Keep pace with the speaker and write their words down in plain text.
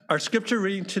Our scripture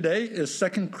reading today is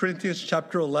 2 Corinthians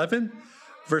chapter 11,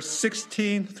 verse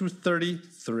 16 through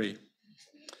 33.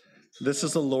 This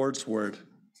is the Lord's word.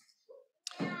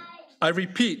 I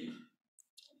repeat,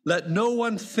 let no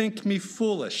one think me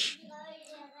foolish,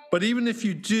 but even if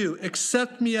you do,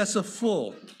 accept me as a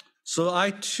fool, so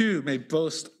I too may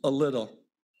boast a little.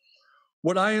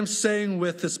 What I am saying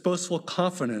with this boastful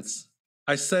confidence,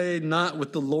 I say not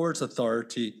with the Lord's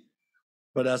authority,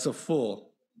 but as a fool.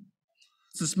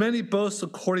 Since many boast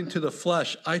according to the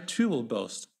flesh, I too will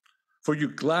boast. For you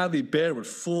gladly bear with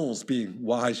fools, being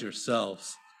wise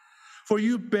yourselves. For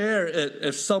you bear it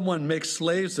if someone makes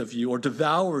slaves of you, or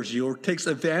devours you, or takes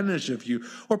advantage of you,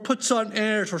 or puts on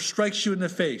airs, or strikes you in the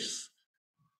face.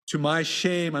 To my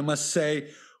shame, I must say,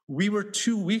 we were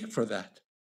too weak for that.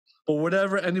 But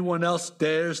whatever anyone else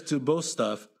dares to boast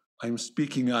of, I am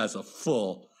speaking as a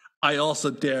fool. I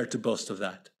also dare to boast of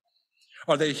that.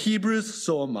 Are they Hebrews?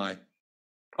 So am I.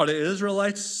 Are they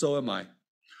Israelites? So am I.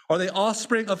 Are they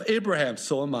offspring of Abraham?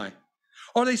 So am I.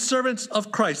 Are they servants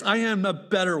of Christ? I am a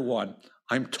better one.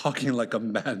 I'm talking like a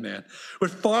madman,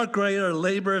 with far greater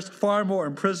labors, far more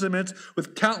imprisonments,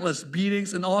 with countless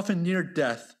beatings, and often near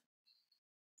death.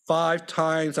 5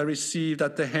 times I received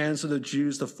at the hands of the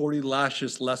Jews the 40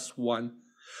 lashes less one.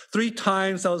 3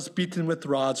 times I was beaten with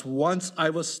rods. Once I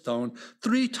was stoned.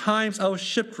 3 times I was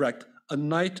shipwrecked. A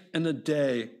night and a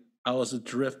day I was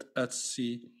adrift at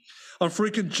sea. On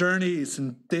frequent journeys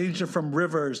and danger from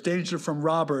rivers, danger from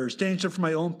robbers, danger from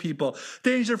my own people,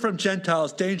 danger from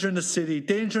Gentiles, danger in the city,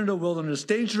 danger in the wilderness,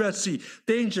 danger at sea,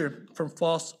 danger from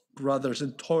false brothers,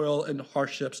 and toil and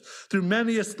hardships, through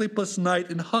many a sleepless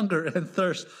night, and hunger and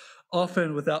thirst,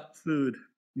 often without food,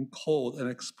 and cold and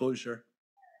exposure.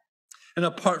 And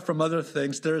apart from other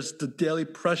things, there's the daily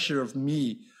pressure of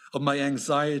me, of my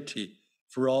anxiety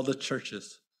for all the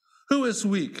churches. Who is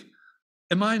weak?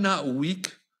 Am I not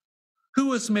weak? Who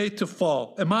was made to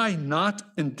fall? Am I not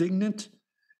indignant?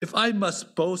 If I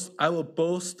must boast, I will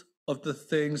boast of the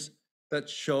things that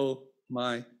show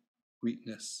my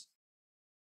weakness.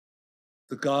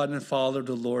 The God and Father of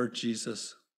the Lord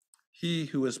Jesus, he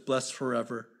who is blessed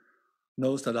forever,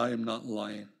 knows that I am not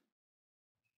lying.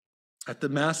 At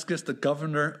Damascus, the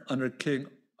governor under King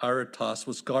Aretas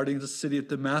was guarding the city of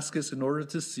Damascus in order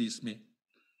to seize me.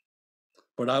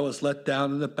 But I was let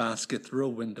down in a basket through a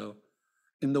window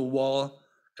in the wall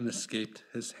and escaped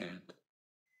his hand.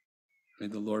 May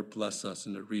the Lord bless us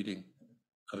in the reading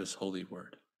of his holy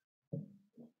word.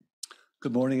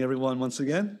 Good morning, everyone, once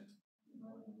again.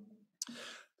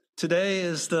 Today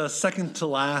is the second to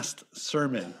last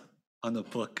sermon on the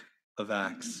book of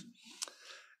Acts.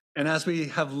 And as we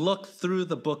have looked through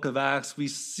the book of Acts,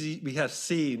 we have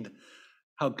seen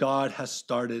how God has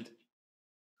started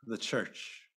the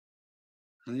church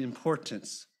and the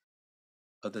importance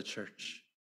of the church.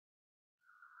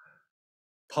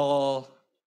 Paul,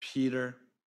 Peter,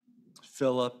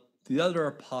 Philip, the other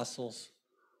apostles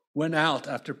went out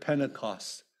after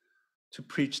Pentecost to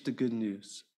preach the good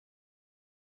news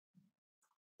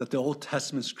that the Old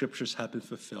Testament scriptures have been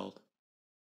fulfilled,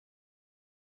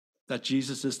 that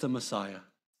Jesus is the Messiah,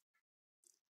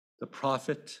 the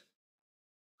prophet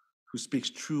who speaks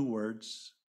true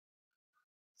words,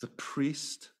 the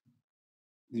priest,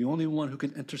 the only one who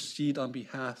can intercede on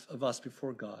behalf of us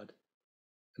before God,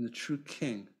 and the true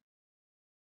king,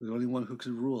 the only one who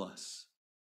can rule us.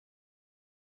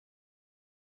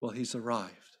 Well, he's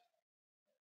arrived.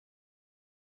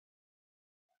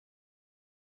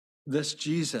 This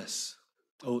Jesus,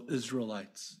 O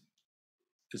Israelites,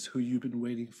 is who you've been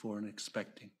waiting for and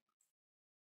expecting.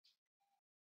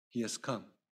 He has come.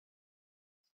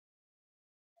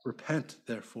 Repent,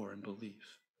 therefore, and believe.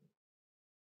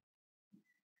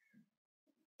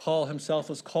 Paul himself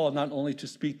was called not only to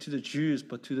speak to the Jews,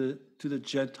 but to the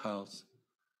Gentiles,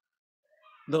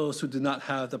 those who did not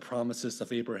have the promises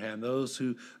of Abraham, those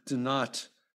who did not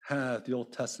have the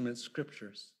Old Testament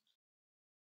scriptures.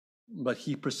 But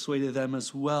he persuaded them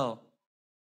as well.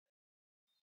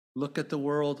 Look at the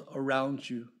world around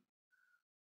you.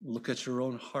 Look at your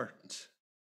own heart.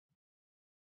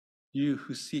 You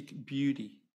who seek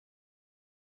beauty,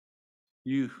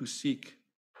 you who seek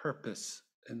purpose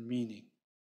and meaning.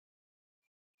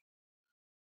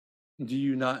 Do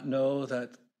you not know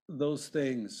that those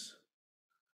things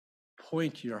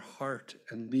point your heart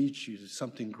and lead you to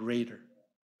something greater?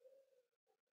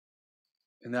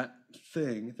 And that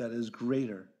thing that is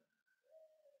greater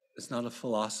is not a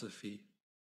philosophy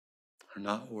or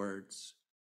not words,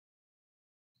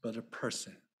 but a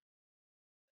person,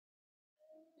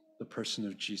 the person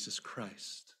of Jesus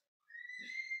Christ.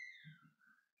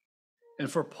 And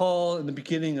for Paul, in the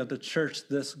beginning of the church,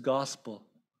 this gospel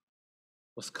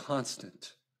was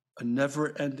constant, a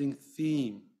never-ending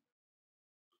theme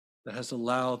that has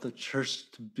allowed the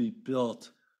church to be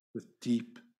built with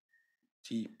deep,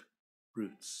 deep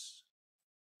roots.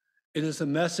 It is a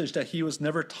message that he was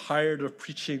never tired of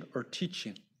preaching or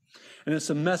teaching. And it's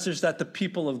a message that the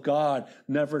people of God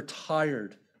never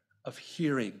tired of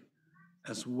hearing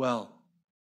as well.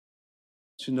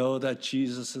 To know that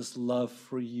Jesus' love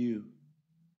for you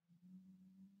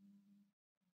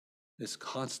is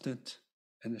constant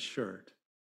and assured.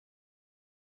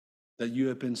 That you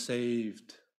have been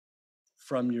saved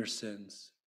from your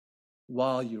sins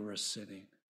while you were sinning.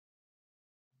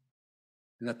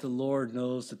 And that the Lord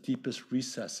knows the deepest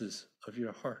recesses of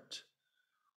your heart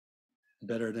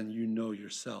better than you know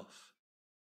yourself.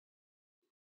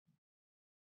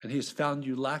 And he has found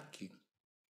you lacking.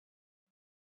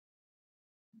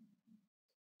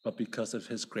 But because of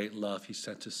his great love, he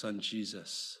sent his son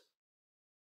Jesus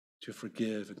to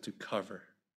forgive and to cover,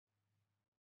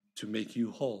 to make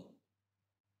you whole,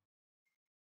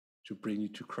 to bring you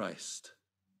to Christ,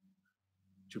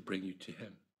 to bring you to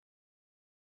him.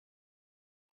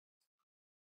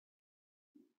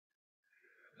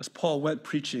 As Paul went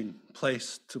preaching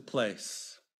place to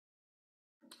place,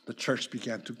 the church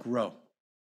began to grow.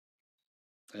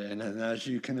 And as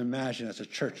you can imagine, as a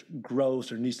church grows,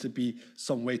 there needs to be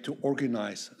some way to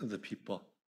organize the people.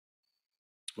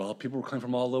 Well, people were coming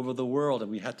from all over the world,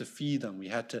 and we had to feed them. We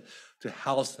had to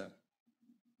house them.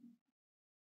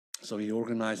 So he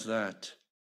organized that.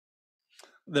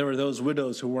 There were those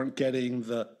widows who weren't getting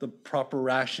the proper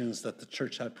rations that the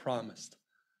church had promised.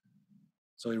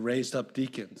 So he raised up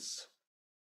deacons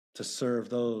to serve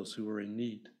those who were in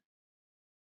need.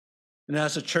 And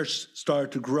as the church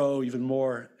started to grow even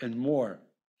more and more,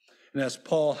 and as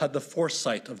Paul had the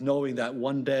foresight of knowing that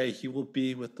one day he will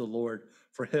be with the Lord,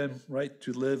 for him, right,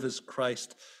 to live is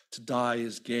Christ, to die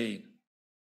is gain.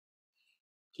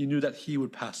 He knew that he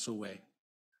would pass away.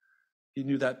 He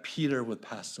knew that Peter would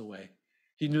pass away.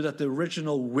 He knew that the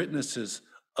original witnesses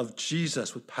of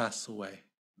Jesus would pass away.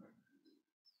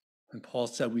 And Paul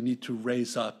said we need to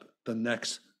raise up the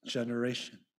next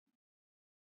generation.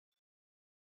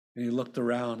 And he looked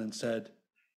around and said,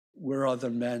 where are the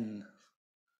men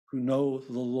who know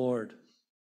the Lord,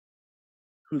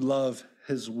 who love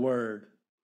his word,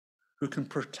 who can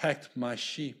protect my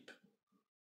sheep?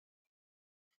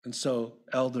 And so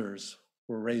elders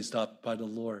were raised up by the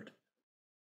Lord.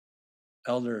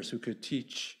 Elders who could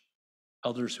teach,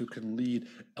 elders who can lead,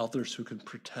 elders who can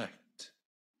protect.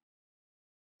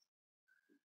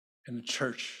 And the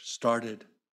church started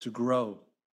to grow.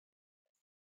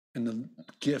 And the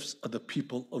gifts of the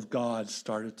people of God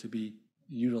started to be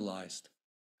utilized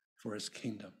for his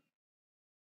kingdom.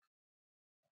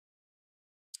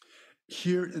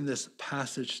 Here in this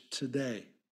passage today,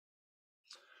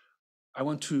 I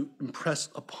want to impress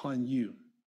upon you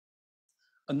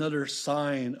another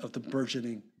sign of the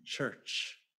burgeoning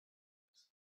church.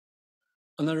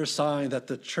 Another sign that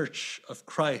the church of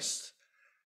Christ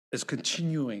is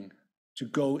continuing to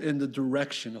go in the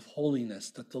direction of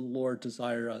holiness that the Lord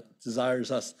desires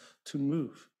us to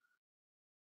move.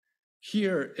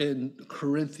 Here in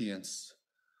Corinthians,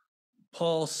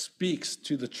 Paul speaks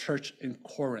to the church in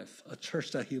Corinth, a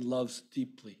church that he loves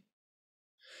deeply.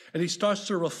 And he starts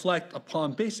to reflect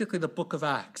upon basically the book of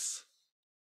Acts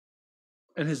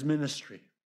and his ministry.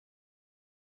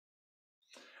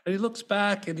 And he looks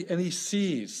back and he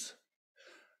sees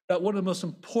that one of the most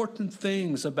important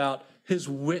things about his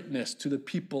witness to the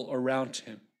people around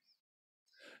him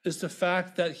is the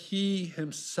fact that he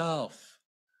himself,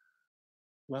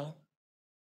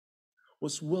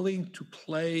 was willing to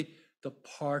play the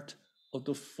part of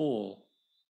the fool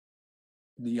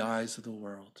in the eyes of the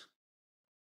world.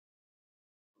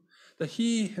 That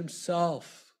he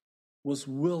himself was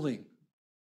willing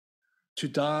to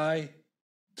die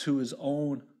to his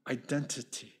own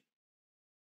identity.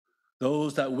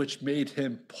 Those that which made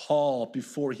him Paul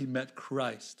before he met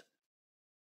Christ,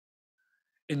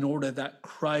 in order that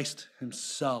Christ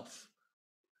himself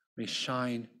may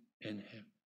shine in him.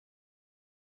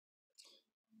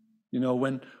 You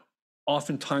know,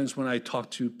 oftentimes when I talk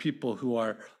to people who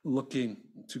are looking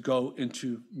to go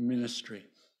into ministry,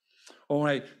 or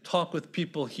when I talk with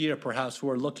people here perhaps who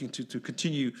are looking to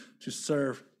continue to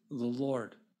serve the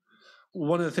Lord,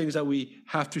 one of the things that we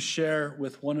have to share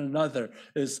with one another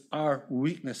is our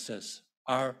weaknesses,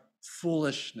 our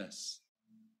foolishness,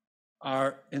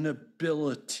 our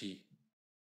inability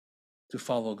to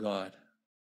follow God.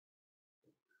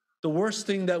 The worst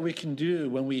thing that we can do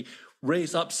when we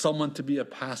raise up someone to be a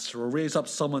pastor or raise up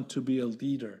someone to be a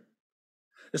leader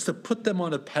is to put them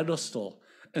on a pedestal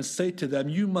and say to them,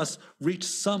 you must reach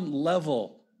some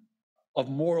level of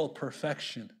moral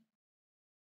perfection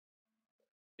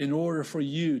in order for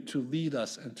you to lead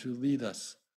us and to lead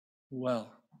us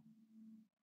well.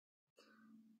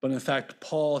 But in fact,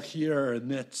 Paul here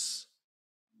admits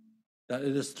that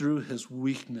it is through his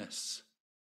weakness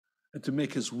and to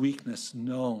make his weakness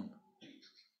known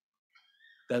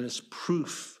that is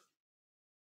proof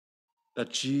that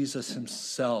Jesus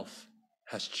himself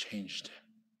has changed him.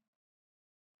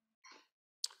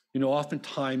 You know,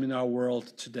 oftentimes in our world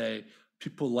today,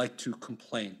 people like to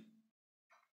complain.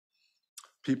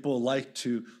 People like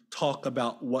to talk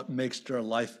about what makes their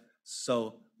life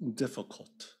so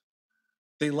difficult.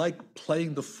 They like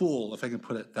playing the fool, if I can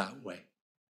put it that way.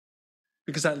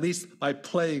 Because at least by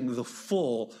playing the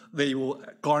fool, they will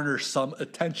garner some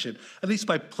attention. At least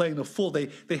by playing the fool, they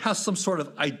have some sort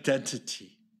of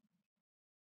identity.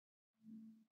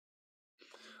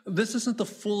 This isn't the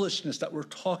foolishness that we're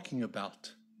talking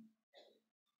about.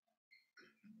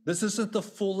 This isn't the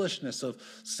foolishness of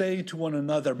saying to one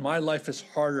another, my life is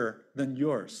harder than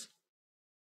yours.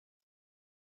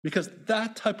 Because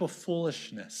that type of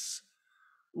foolishness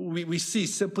we see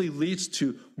simply leads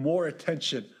to more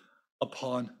attention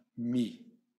upon me.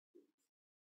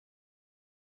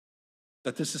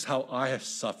 That this is how I have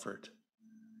suffered.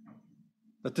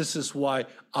 That this is why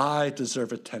I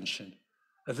deserve attention.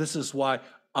 That this is why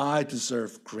I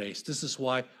deserve grace. This is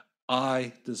why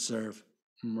I deserve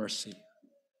mercy.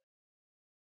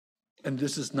 And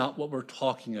this is not what we're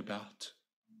talking about.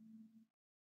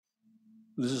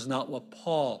 This is not what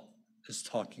Paul is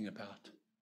talking about.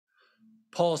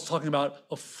 Paul is talking about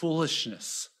a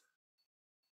foolishness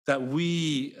that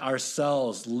we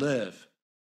ourselves live,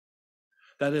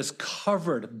 that is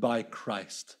covered by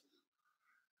Christ,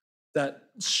 that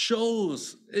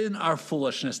shows in our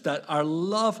foolishness that our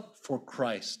love for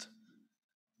Christ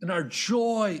and our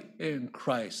joy in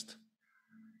Christ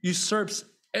usurps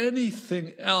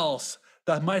anything else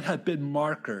that might have been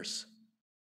markers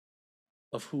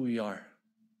of who we are.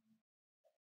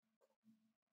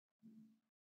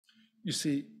 You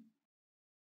see,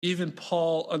 even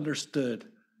Paul understood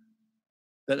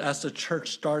that as the church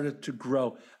started to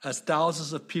grow, as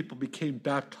thousands of people became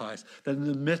baptized, that in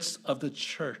the midst of the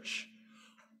church,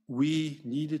 we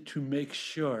needed to make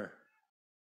sure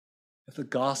that the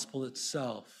gospel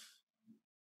itself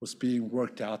was being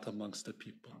worked out amongst the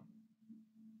people.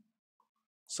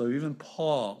 So even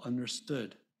Paul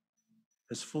understood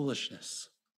his foolishness.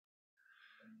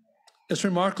 It's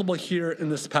remarkable here in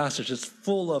this passage. It's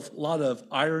full of a lot of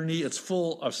irony. It's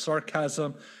full of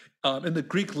sarcasm. In the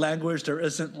Greek language, there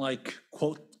isn't like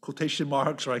quotation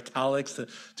marks or italics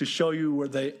to show you where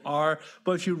they are.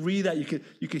 But if you read that, you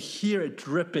could hear it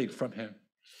dripping from him.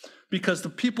 Because the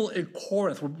people in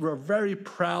Corinth were very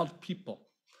proud people.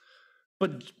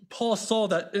 But Paul saw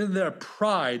that in their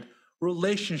pride,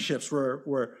 relationships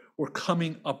were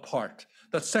coming apart.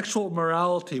 That sexual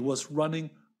morality was running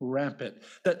rampant.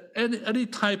 That any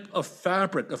type of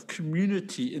fabric of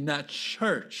community in that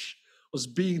church was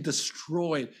being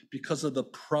destroyed because of the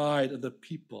pride of the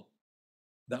people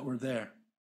that were there.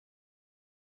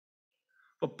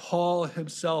 But Paul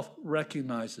himself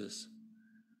recognizes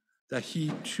that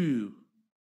he too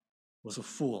was a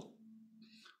fool.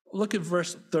 Look at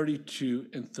verse 32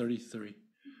 and 33.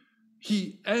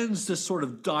 He ends this sort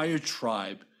of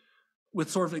diatribe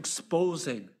with sort of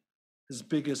exposing his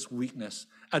biggest weakness.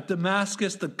 At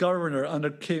Damascus, the governor under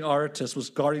King Aretas was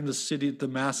guarding the city of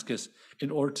Damascus in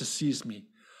order to seize me.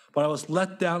 But I was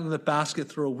let down in the basket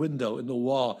through a window in the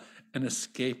wall and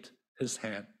escaped his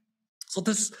hand. So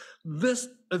this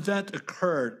event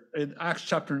occurred in Acts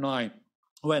chapter 9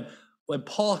 when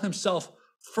Paul himself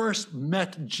first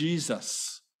met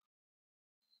Jesus.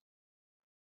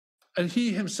 And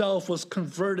he himself was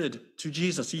converted to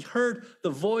Jesus. He heard the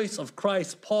voice of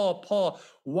Christ, Paul, Paul,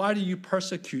 why do you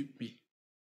persecute me?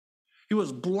 He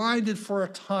was blinded for a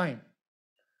time.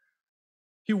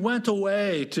 He went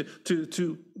away to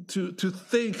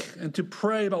think and to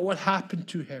pray about what happened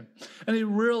to him. And he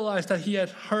realized that he had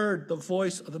heard the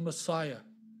voice of the Messiah.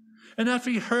 And after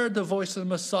he heard the voice of the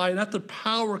Messiah, and after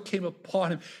power came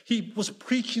upon him, he was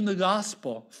preaching the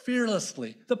gospel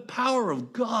fearlessly, the power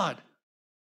of God.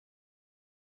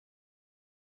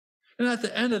 And at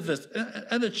the end of this,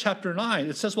 end of chapter 9,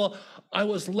 it says, well, I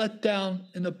was let down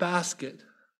in a basket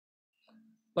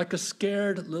like a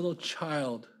scared little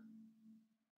child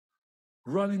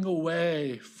running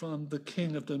away from the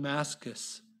king of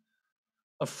Damascus,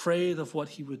 afraid of what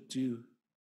he would do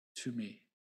to me.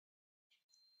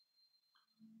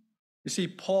 You see,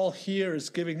 Paul here is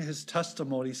giving his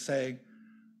testimony saying,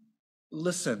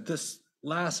 listen, this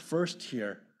last verse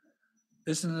here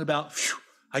isn't it about, phew,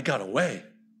 I got away.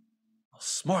 Oh,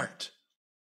 smart.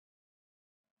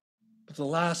 But the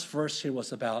last verse here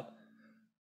was about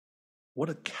what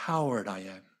a coward I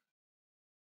am.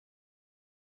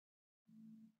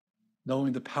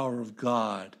 Knowing the power of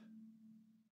God,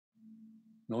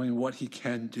 knowing what he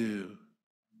can do.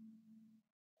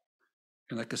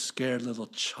 And like a scared little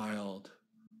child,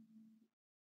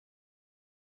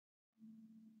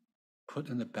 put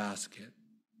in the basket,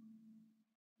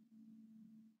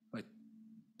 my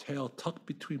tail tucked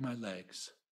between my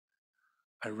legs,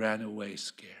 I ran away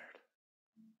scared.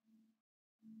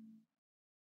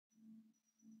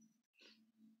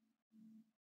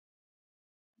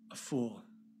 A fool,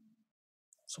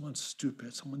 someone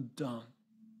stupid, someone dumb.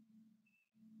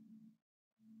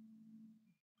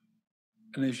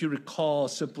 And if you recall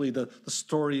simply the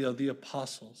story of the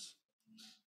apostles,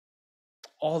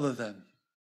 all of them,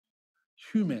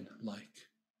 human-like,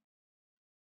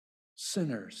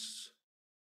 sinners,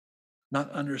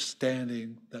 not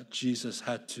understanding that Jesus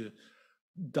had to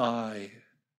die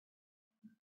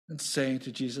and saying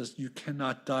to Jesus, you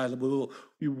cannot die.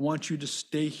 We want you to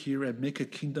stay here and make a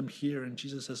kingdom here. And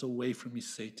Jesus says, away from me,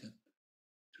 Satan.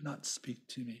 Do not speak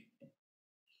to me.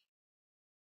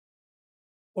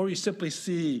 Or you simply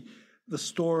see the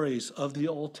stories of the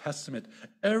Old Testament.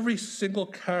 Every single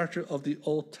character of the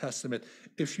Old Testament,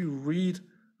 if you read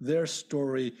their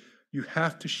story, you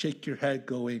have to shake your head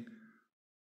going,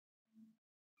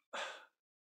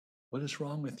 what is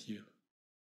wrong with you?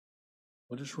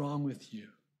 What is wrong with you?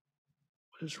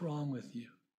 What is wrong with you?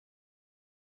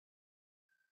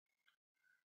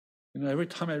 You know, every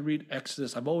time I read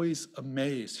Exodus, I'm always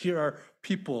amazed. Here are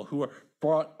people who are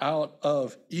brought out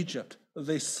of Egypt.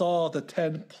 They saw the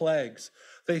 10 plagues.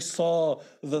 They saw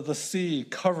the sea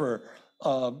cover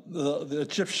the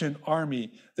Egyptian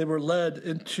army. They were led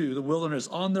into the wilderness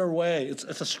on their way. It's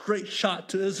a straight shot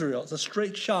to Israel. It's a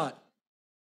straight shot.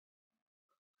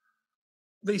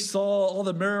 They saw all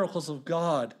the miracles of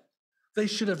God. They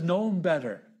should have known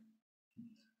better.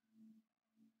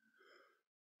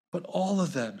 But all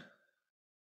of them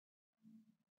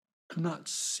could not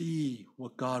see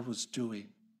what God was doing.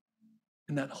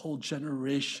 And that whole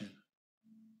generation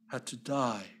had to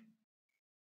die.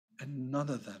 And none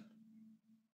of them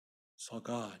saw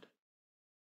God.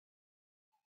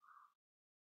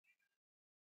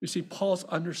 You see, Paul's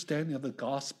understanding of the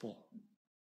gospel,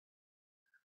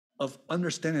 of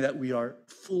understanding that we are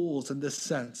fools in this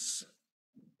sense,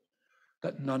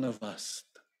 that none of us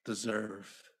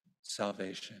deserve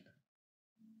salvation.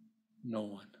 No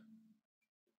one.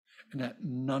 And that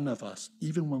none of us,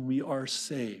 even when we are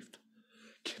saved,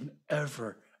 can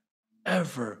ever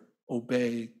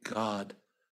obey God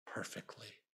perfectly.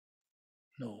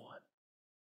 No one.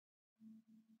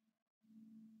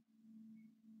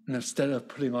 And instead of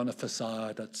putting on a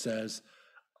facade that says,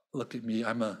 look at me,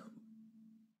 I'm a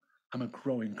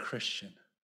growing Christian.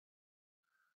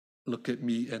 Look at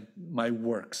me and my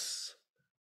works.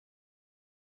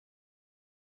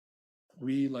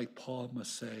 We, like Paul,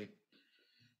 must say,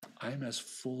 I'm as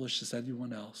foolish as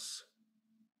anyone else.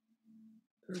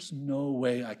 There's no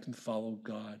way I can follow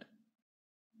God.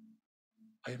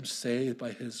 I am saved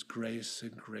by his grace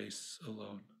and grace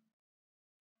alone.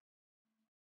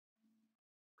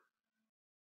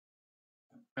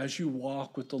 As you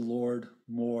walk with the Lord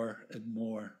more and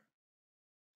more,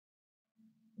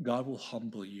 God will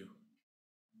humble you.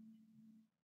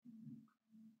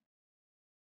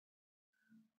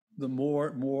 The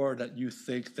more that you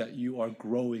think that you are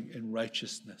growing in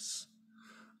righteousness,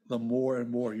 the more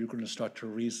and more you're going to start to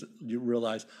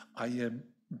realize, I am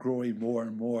growing more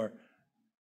and more,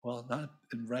 well, not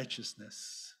in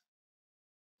righteousness,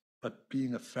 but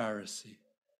being a Pharisee,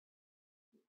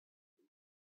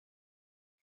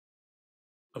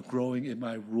 of growing in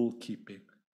my rule keeping,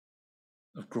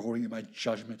 of growing in my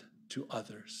judgment to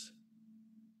others.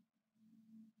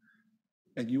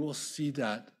 And you will see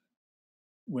that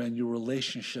when your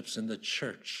relationships in the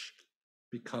church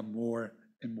become more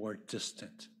and more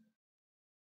distant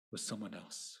with someone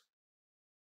else.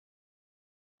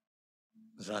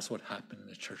 Because that's what happened in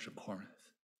the church of Corinth.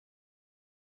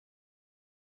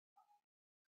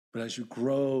 But as you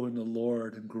grow in the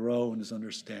Lord and grow in his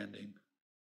understanding,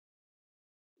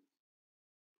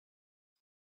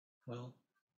 well,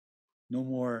 no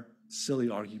more silly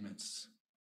arguments.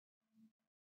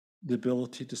 The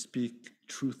ability to speak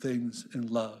true things in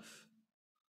love.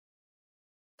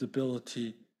 The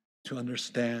ability to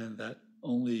understand that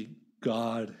only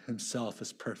God himself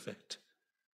is perfect.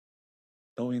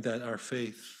 Knowing that our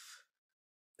faith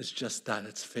is just that,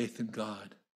 it's faith in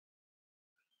God.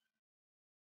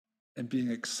 And being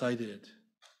excited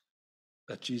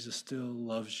that Jesus still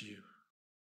loves you.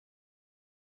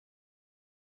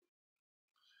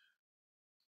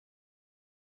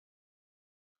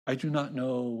 I do not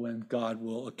know when God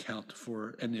will account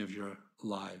for any of your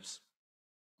lives.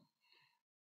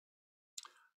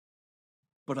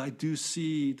 But I do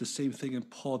see the same thing in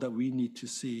Paul that we need to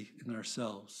see in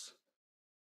ourselves.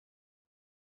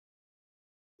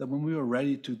 That when we are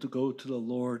ready to go to the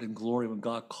Lord in glory, when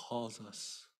God calls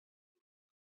us,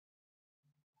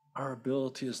 our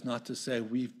ability is not to say,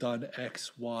 we've done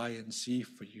X, Y, and Z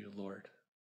for you, Lord.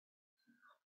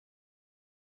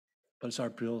 But it's our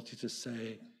ability to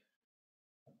say,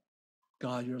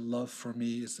 God, your love for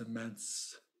me is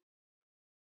immense.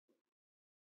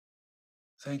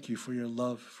 Thank you for your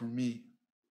love for me.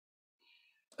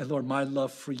 And Lord, my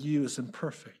love for you is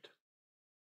imperfect.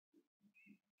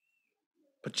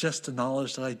 But just the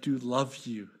knowledge that I do love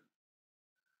you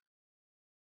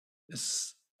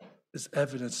is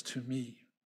evidence to me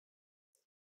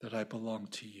that I belong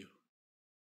to you.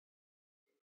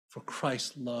 For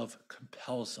Christ's love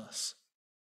compels us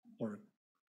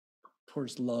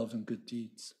towards love and good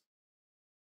deeds.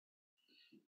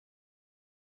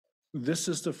 This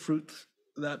is the fruit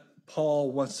that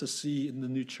Paul wants to see in the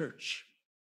new church.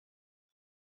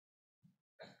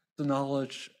 The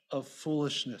knowledge of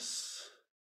foolishness.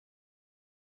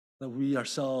 That we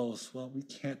ourselves, we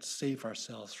can't save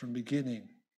ourselves from beginning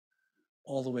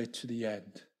all the way to the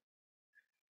end.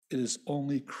 It is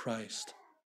only Christ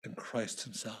and Christ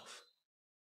himself.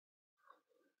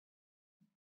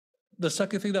 The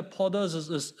second thing that Paul does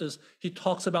is he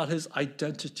talks about his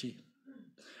identity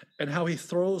and how he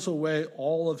throws away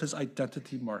all of his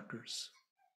identity markers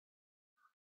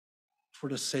for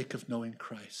the sake of knowing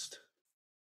Christ.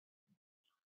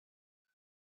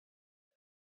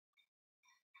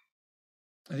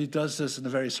 And he does this in a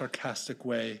very sarcastic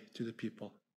way to the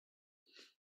people,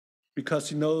 because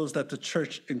he knows that the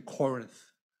church in Corinth,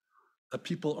 the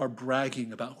people are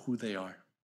bragging about who they are.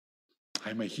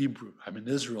 I'm a Hebrew, I'm an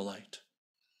Israelite,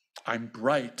 I'm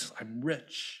bright, I'm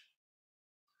rich.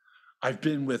 I've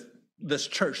been with this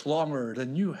church longer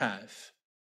than you have.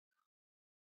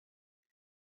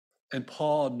 And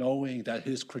Paul, knowing that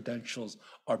his credentials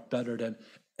are better than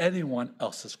anyone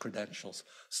else's credentials,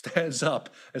 stands up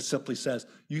and simply says,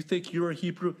 you think you're a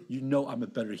Hebrew? You know I'm a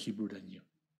better Hebrew than you.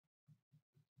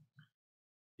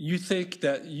 You think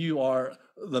that you are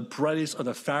the brightest of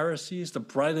the Pharisees, the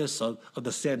brightest of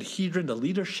the Sanhedrin, the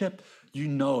leadership? You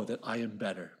know that I am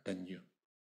better than you.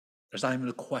 There's not even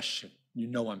a question. You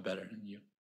know I'm better than you.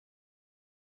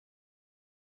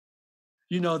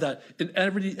 You know that in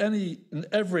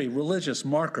every religious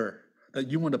marker that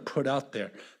you want to put out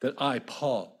there, that I,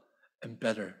 Paul, am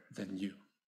better than you.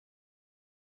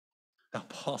 Now,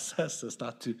 Paul says this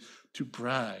not to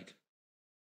brag,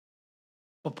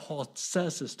 but Paul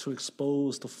says this to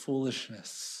expose the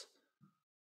foolishness.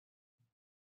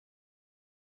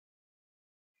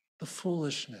 The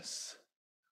foolishness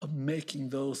of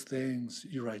making those things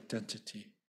your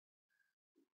identity.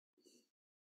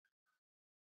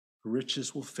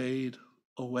 Riches will fade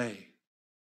away,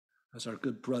 as our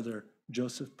good brother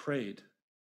Joseph prayed.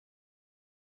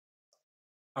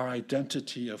 Our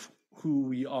identity of who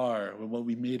we are and what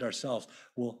we made ourselves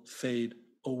will fade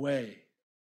away.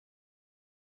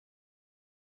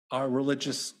 Our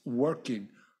religious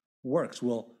works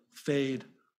will fade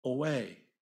away.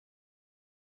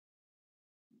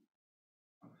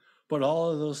 But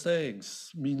all of those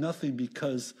things mean nothing,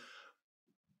 because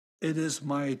it is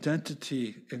my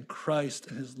identity in Christ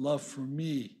and his love for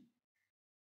me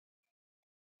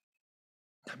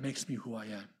that makes me who I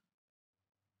am.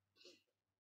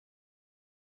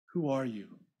 Who are you?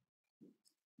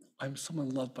 I'm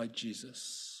someone loved by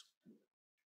Jesus.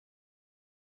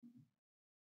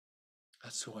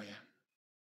 That's who I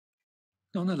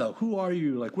am. No. Who are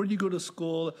you? Like, where do you go to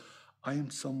school? I am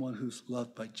someone who's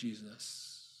loved by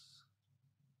Jesus.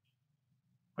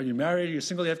 Are you married? Are you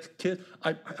single? You have kids?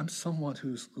 I'm someone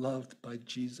who's loved by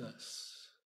Jesus.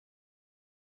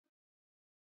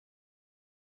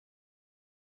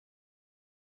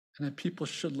 And then people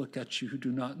should look at you who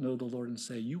do not know the Lord and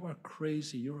say, you are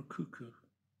crazy, you're a cuckoo.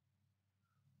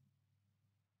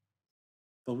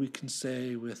 But we can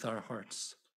say with our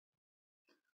hearts,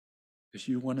 if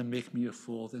you want to make me a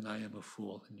fool, then I am a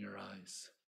fool in your eyes.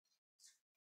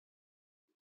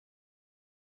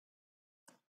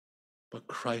 But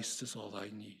Christ is all I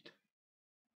need.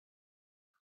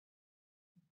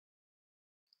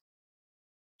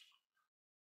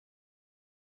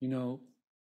 You know,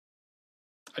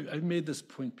 I've made this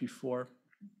point before,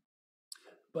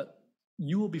 but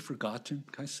you will be forgotten.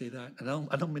 Can I say that? And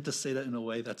I don't mean to say that in a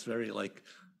way that's very like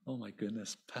Oh my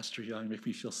goodness, Pastor Young make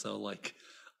me feel so like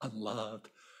unloved.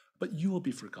 But you will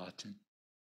be forgotten.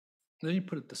 Let me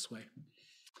put it this way.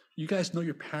 You guys know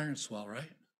your parents well,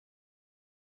 right?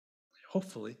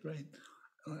 Hopefully, right?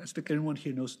 I think everyone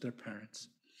here knows their parents.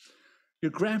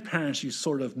 Your grandparents, you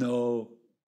sort of know,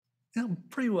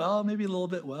 pretty well, maybe a little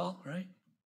bit well, right?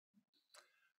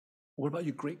 What about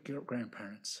your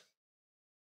great-grandparents?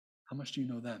 How much do you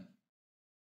know them?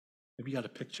 Maybe you got a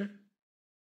picture?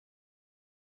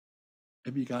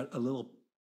 Maybe you got a little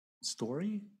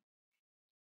story?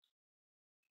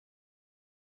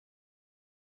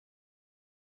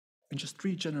 In just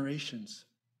 3 generations,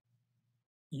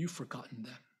 you've forgotten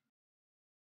them.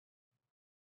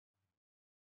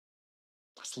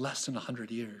 That's less than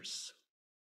 100 years.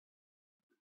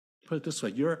 Put it this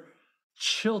way, your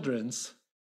children's,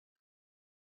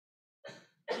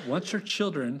 once your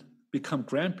children become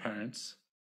grandparents,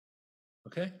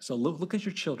 okay? So look at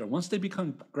your children. Once they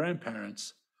become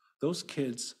grandparents, those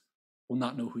kids will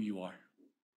not know who you are.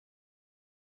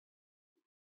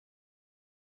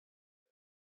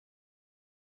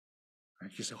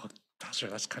 Right? You say, well, Pastor,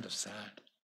 that's kind of sad.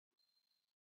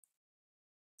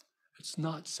 It's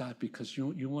not sad because you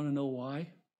want to know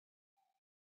why?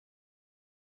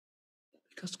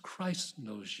 Because Christ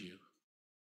knows you.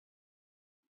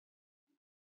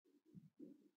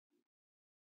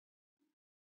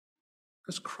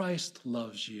 Because Christ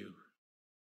loves you.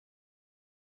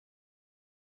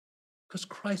 Because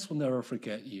Christ will never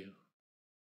forget you.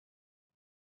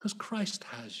 Because Christ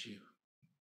has you.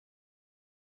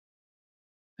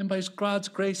 And by God's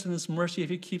grace and his mercy, if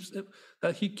he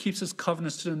keeps his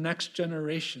covenants to the next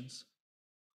generations,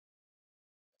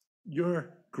 your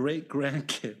great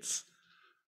grandkids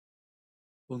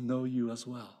will know you as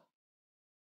well.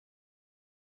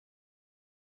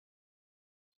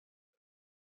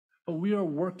 But we are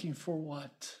working for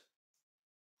what?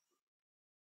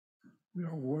 We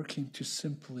are working to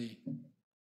simply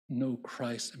know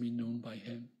Christ and be known by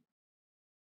him.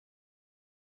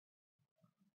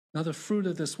 Now, the fruit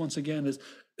of this, once again,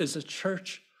 is a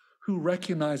church who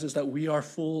recognizes that we are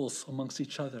fools amongst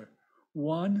each other.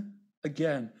 One,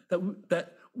 again,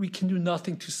 that we can do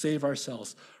nothing to save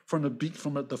ourselves. From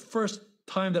the first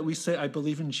time that we say, I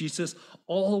believe in Jesus,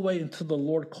 all the way until the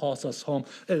Lord calls us home,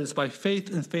 it is by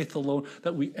faith and faith alone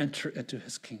that we enter into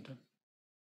his kingdom.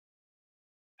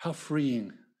 How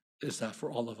freeing is that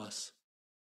for all of us?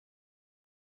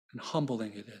 And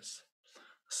humbling it is.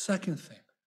 Second thing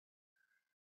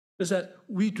is that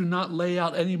we do not lay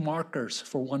out any markers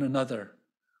for one another.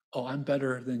 Oh, I'm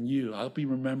better than you. I'll be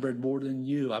remembered more than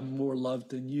you. I'm more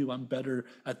loved than you. I'm better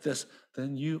at this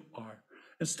than you are.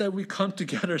 Instead, we come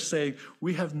together saying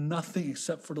we have nothing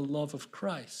except for the love of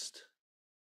Christ.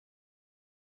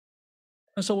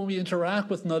 And so when we interact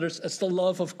with others, it's the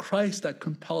love of Christ that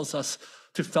compels us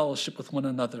to fellowship with one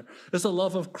another. It's the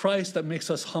love of Christ that makes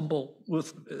us humble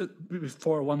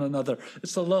before one another.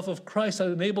 It's the love of Christ that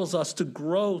enables us to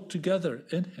grow together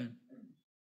in him.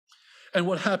 And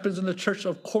what happens in the church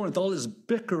of Corinth, all this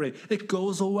bickering, it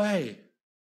goes away.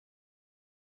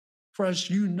 For as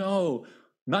you know,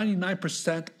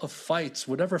 99% of fights,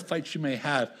 whatever fights you may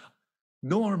have,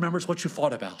 no one remembers what you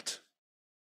fought about.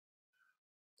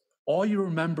 All you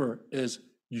remember is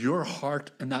your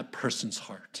heart and that person's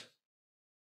heart.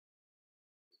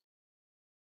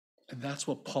 And that's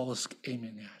what Paul is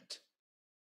aiming at.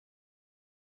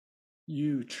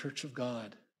 You, Church of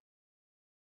God,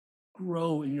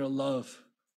 grow in your love,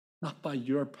 not by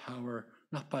your power,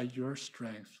 not by your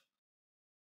strength,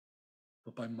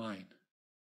 but by mine.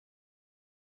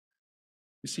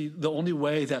 You see, the only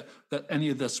way that any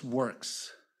of this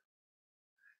works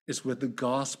is where the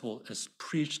gospel is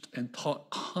preached and taught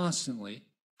constantly,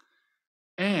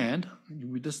 and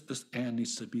this and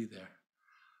needs to be there.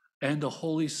 And the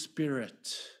Holy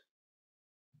Spirit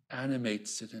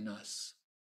animates it in us,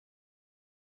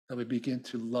 that we begin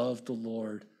to love the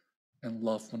Lord and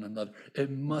love one another.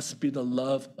 It must be the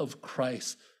love of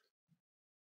Christ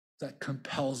that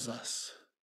compels us.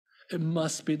 It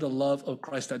must be the love of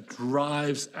Christ that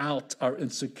drives out our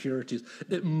insecurities.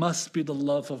 It must be the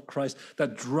love of Christ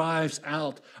that drives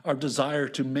out our desire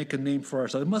to make a name for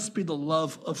ourselves. It must be the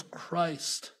love of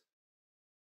Christ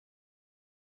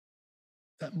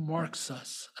that marks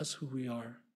us as who we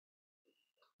are.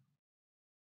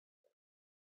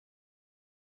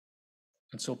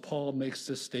 And so Paul makes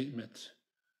this statement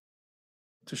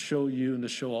to show you and to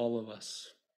show all of us.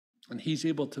 And he's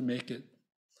able to make it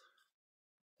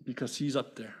because he's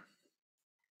up there.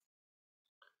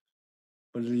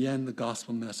 But in the end, the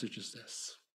gospel message is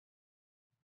this: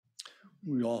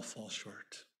 we all fall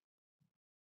short.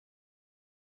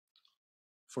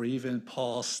 For even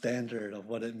Paul's standard of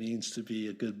what it means to be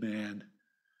a good man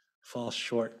falls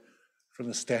short from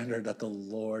the standard that the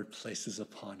Lord places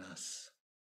upon us.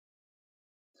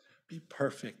 Be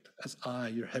perfect as I,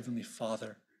 your heavenly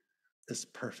Father, is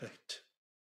perfect.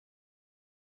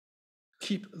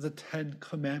 Keep the 10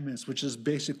 commandments, which is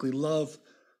basically love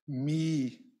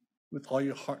me with all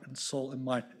your heart and soul and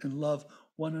mind, and love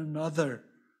one another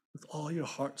with all your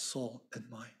heart, soul, and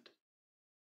mind.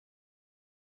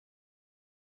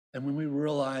 And when we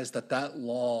realize that that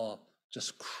law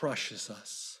just crushes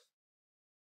us,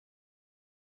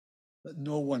 that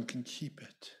no one can keep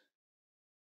it,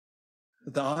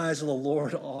 that the eyes of the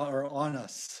Lord are on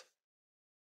us,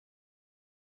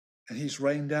 and he's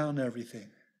writing down everything.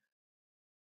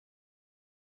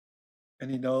 And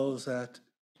he knows that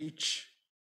each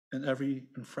and every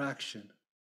infraction,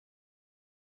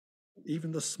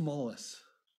 even the smallest,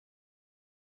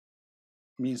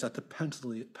 means that the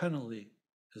penalty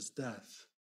is death.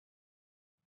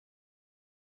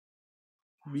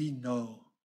 We know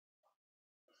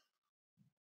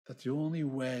that the only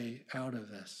way out of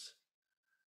this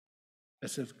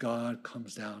is if God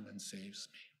comes down and saves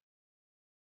me.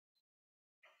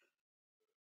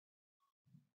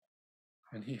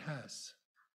 And he has.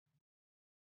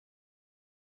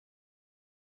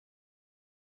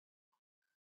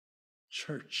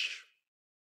 Church,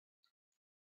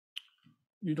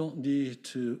 you don't need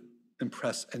to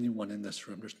impress anyone in this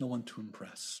room. There's no one to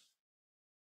impress.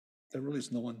 There really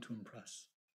is no one to impress.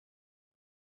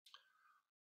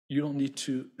 You don't need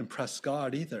to impress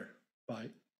God either by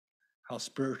how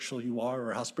spiritual you are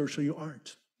or how spiritual you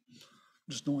aren't.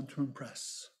 There's no one to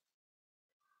impress.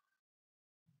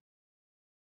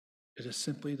 It is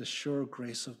simply the sure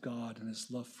grace of God and his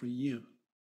love for you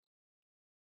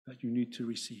that you need to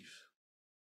receive.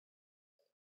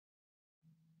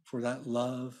 For that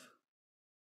love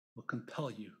will compel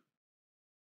you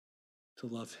to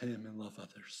love him and love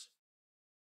others.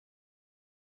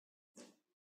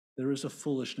 There is a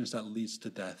foolishness that leads to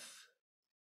death.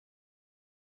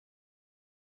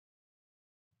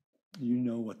 You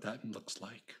know what that looks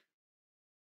like.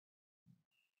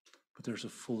 But there's a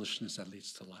foolishness that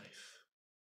leads to life.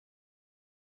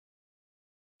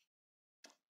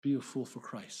 Be a fool for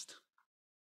Christ.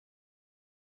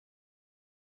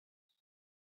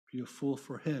 Be a fool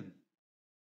for him,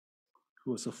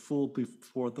 who was a fool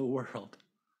before the world,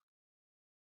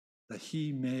 that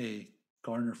he may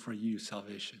garner for you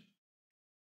salvation.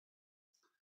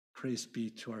 Praise be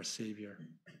to our Savior.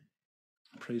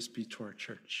 Praise be to our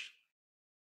church.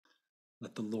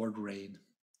 Let the Lord reign,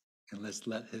 and let's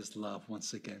let his love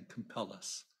once again compel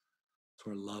us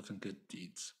to our love and good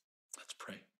deeds. Let's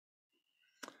pray.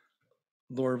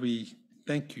 Lord, we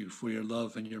thank you for your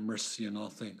love and your mercy in all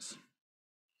things.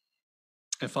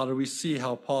 And Father, we see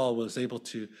how Paul was able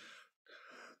to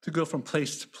go from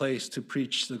place to place to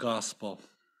preach the gospel.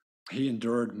 He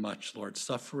endured much, Lord,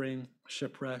 suffering,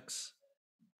 shipwrecks,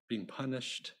 being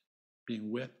punished,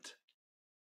 being whipped.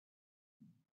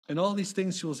 And all these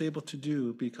things he was able to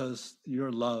do because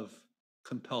your love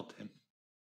compelled him.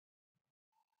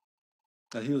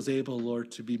 That he was able,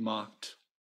 Lord, to be mocked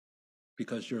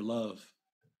because your love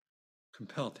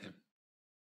compelled him.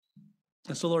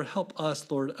 And so, Lord, help us,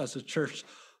 Lord, as a church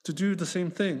to do the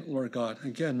same thing, Lord God.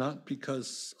 Again, not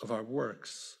because of our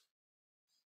works,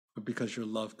 but because your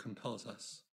love compels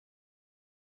us.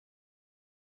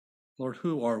 Lord,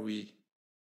 who are we?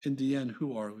 In the end,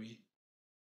 who are we?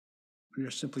 We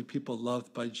are simply people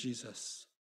loved by Jesus,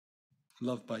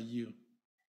 loved by you.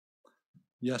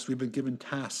 Yes, we've been given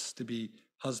tasks to be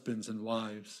husbands and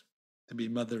wives, to be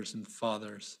mothers and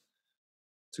fathers,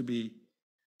 to be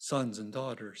sons and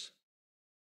daughters,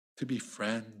 to be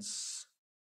friends,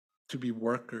 to be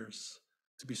workers,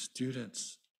 to be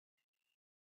students.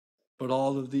 But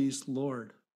all of these,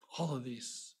 Lord, all of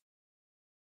these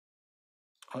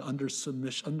are under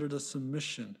the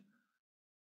submission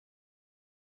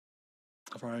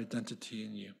of our identity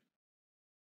in you.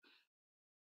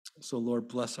 So, Lord,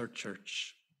 bless our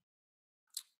church.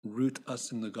 Root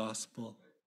us in the gospel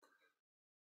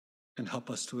and help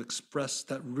us to express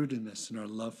that rootedness in our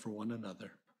love for one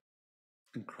another.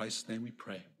 In Christ's name we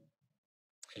pray.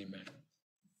 Amen.